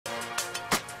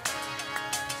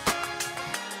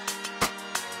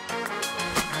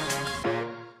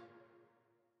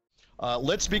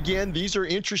Let's begin. These are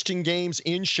interesting games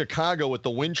in Chicago at the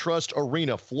Wintrust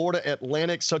Arena. Florida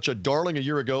Atlantic, such a darling a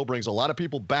year ago, brings a lot of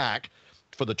people back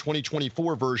for the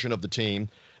 2024 version of the team.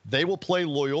 They will play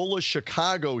Loyola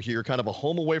Chicago here, kind of a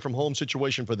home away from home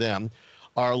situation for them.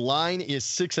 Our line is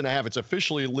 6.5. It's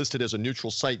officially listed as a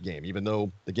neutral site game, even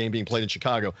though the game being played in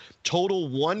Chicago. Total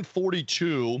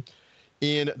 142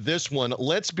 in this one.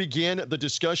 Let's begin the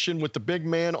discussion with the big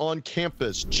man on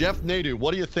campus. Jeff Nadeau,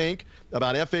 what do you think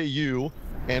about FAU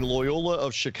and Loyola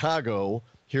of Chicago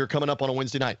here coming up on a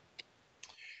Wednesday night?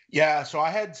 Yeah, so I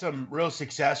had some real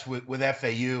success with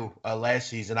FAU last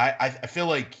season. I feel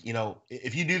like,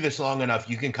 if you do this long enough,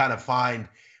 you can kind of find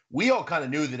 – we all kind of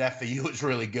knew that FAU was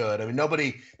really good. I mean,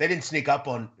 they didn't sneak up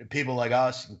on people like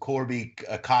us, and Corby,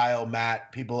 Kyle,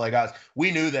 Matt, people like us.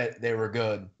 We knew that they were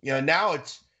good. Now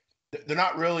they're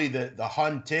not really the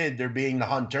hunted. They're being the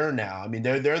hunter now. I mean,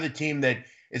 they're the team that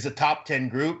is a top 10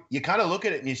 group. You kind of look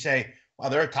at it and you say, wow,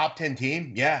 they're a top 10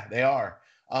 team. Yeah, they are.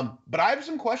 But I have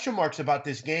some question marks about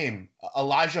this game.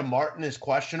 Elijah Martin is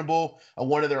questionable,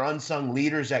 one of their unsung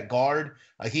leaders at guard.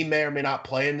 He may or may not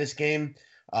play in this game.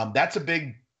 That's a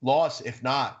big loss if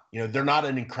not. They're not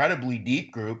an incredibly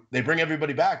deep group. They bring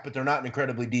everybody back, but they're not an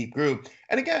incredibly deep group.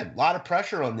 And again, a lot of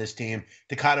pressure on this team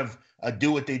to kind of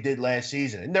do what they did last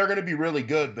season. And they're going to be really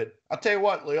good. But I'll tell you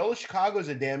what, Loyola Chicago is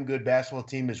a damn good basketball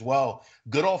team as well.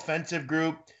 Good offensive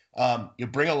group. You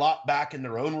bring a lot back in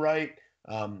their own right.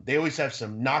 They always have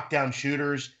some knockdown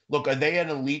shooters. Look, are they an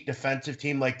elite defensive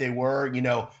team like they were,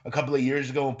 a couple of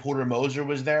years ago when Porter Moser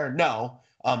was there? No.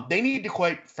 They need to,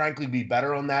 quite frankly, be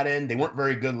better on that end. They weren't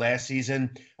very good last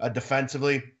season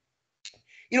defensively.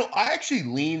 I actually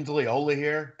leaned Loyola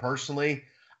here personally.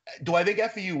 Do I think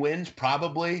FAU wins?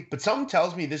 Probably. But something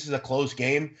tells me this is a close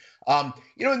game.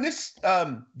 In these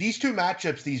two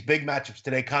matchups, these big matchups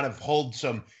today kind of hold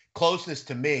some closeness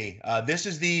to me. This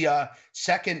is the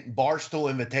second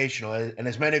Barstool Invitational. And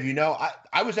as many of you know,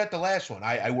 I was at the last one.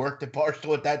 I worked at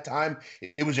Barstool at that time.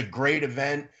 It was a great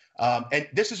event. And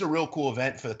this is a real cool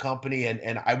event for the company,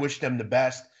 and I wish them the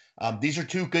best. These are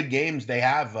two good games they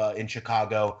have in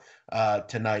Chicago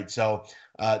tonight. So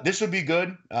this would be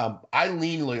good. I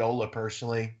lean Loyola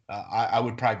personally. I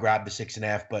would probably grab the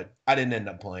 6.5, but I didn't end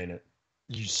up playing it.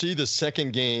 You see the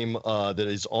second game that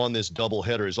is on this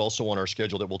doubleheader is also on our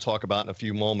schedule that we'll talk about in a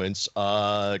few moments.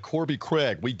 Corby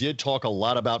Craig, we did talk a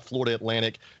lot about Florida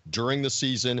Atlantic during the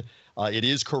season. It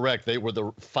is correct. They were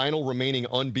the final remaining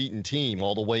unbeaten team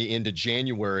all the way into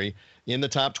January in the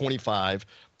top 25.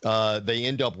 They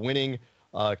end up winning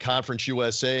Conference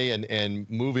USA and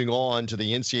moving on to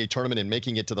the NCAA tournament and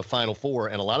making it to the Final Four.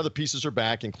 And a lot of the pieces are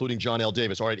back, including John L.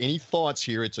 Davis. All right, any thoughts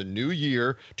here? It's a new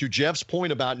year. To Jeff's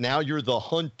point about now you're the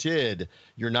hunted.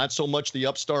 You're not so much the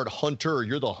upstart hunter.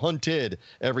 You're the hunted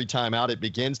every time out. It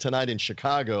begins tonight in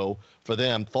Chicago for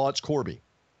them. Thoughts, Corby?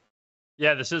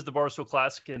 Yeah, this is the Barstool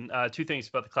Classic, and two things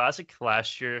about the Classic.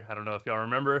 Last year, I don't know if y'all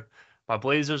remember, my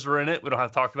Blazers were in it. We don't have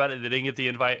to talk about it. They didn't get the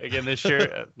invite again this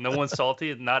year. No one's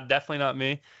salty. Definitely not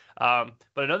me. But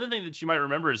another thing that you might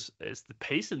remember is the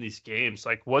pace in these games.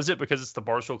 Like, was it because it's the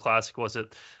Barstool Classic? Was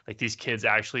it like these kids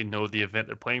actually know the event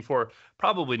they're playing for?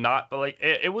 Probably not. But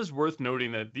it was worth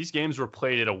noting that these games were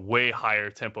played at a way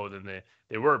higher tempo than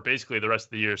they were basically the rest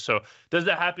of the year. So does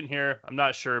that happen here? I'm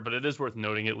not sure, but it is worth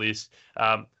noting at least.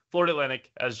 Florida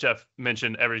Atlantic, as Jeff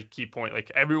mentioned, every key point,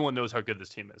 everyone knows how good this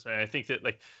team is. And I think that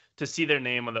to see their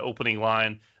name on the opening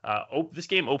line, this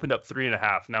game opened up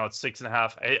 3.5. Now it's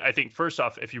 6.5. I think first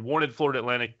off, if you wanted Florida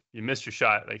Atlantic, you missed your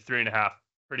shot. 3.5,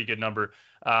 pretty good number.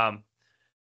 But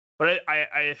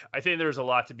I think there's a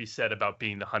lot to be said about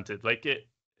being the hunted.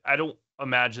 I don't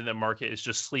imagine that market is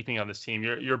just sleeping on this team.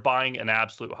 You're buying an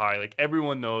absolute high.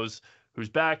 Everyone knows who's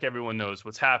back. Everyone knows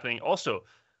what's happening. Also,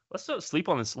 let's not sleep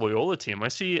on this Loyola team. I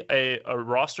see a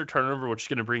roster turnover, which is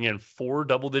going to bring in 4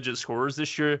 double-digit scorers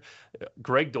this year.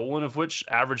 Greg Dolan, of which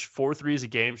averaged 4 threes a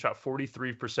game, shot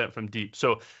 43% from deep.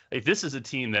 So this is a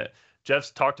team that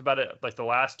Jeff's talked about it the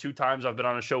last 2 times I've been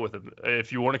on a show with him.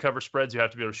 If you want to cover spreads, you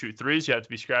have to be able to shoot threes. You have to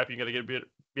be scrappy. You got to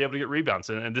be able to get rebounds.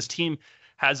 And this team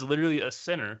has literally a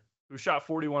center who shot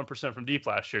 41% from deep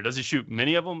last year. Does he shoot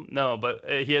many of them? No, but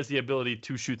he has the ability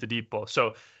to shoot the deep ball.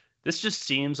 So this just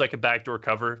seems like a backdoor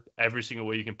cover every single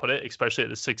way you can put it, especially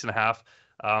at the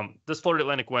 6.5. Does Florida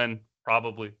Atlantic win?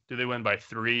 Probably. Do they win by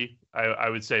 3? I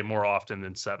would say more often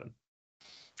than 7.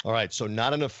 All right, so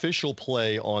not an official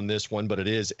play on this one, but it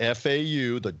is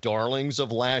FAU, the darlings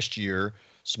of last year,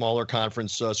 smaller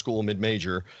conference school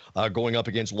mid-major, going up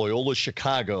against Loyola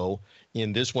Chicago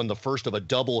in this one, the first of a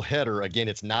doubleheader. Again,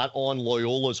 it's not on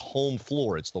Loyola's home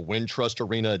floor. It's the Wintrust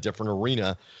Arena, a different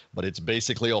arena, but it's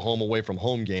basically a home away from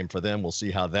home game for them. We'll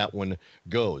see how that one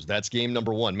goes. That's game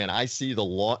number one. Man, I see the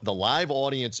live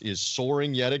audience is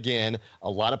soaring yet again. A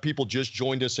lot of people just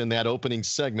joined us in that opening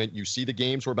segment. You see the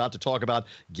games we're about to talk about.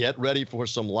 Get ready for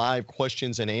some live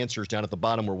questions and answers down at the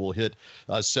bottom, where we'll hit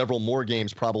several more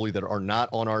games probably that are not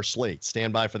on our slate.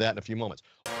 Stand by for that in a few moments.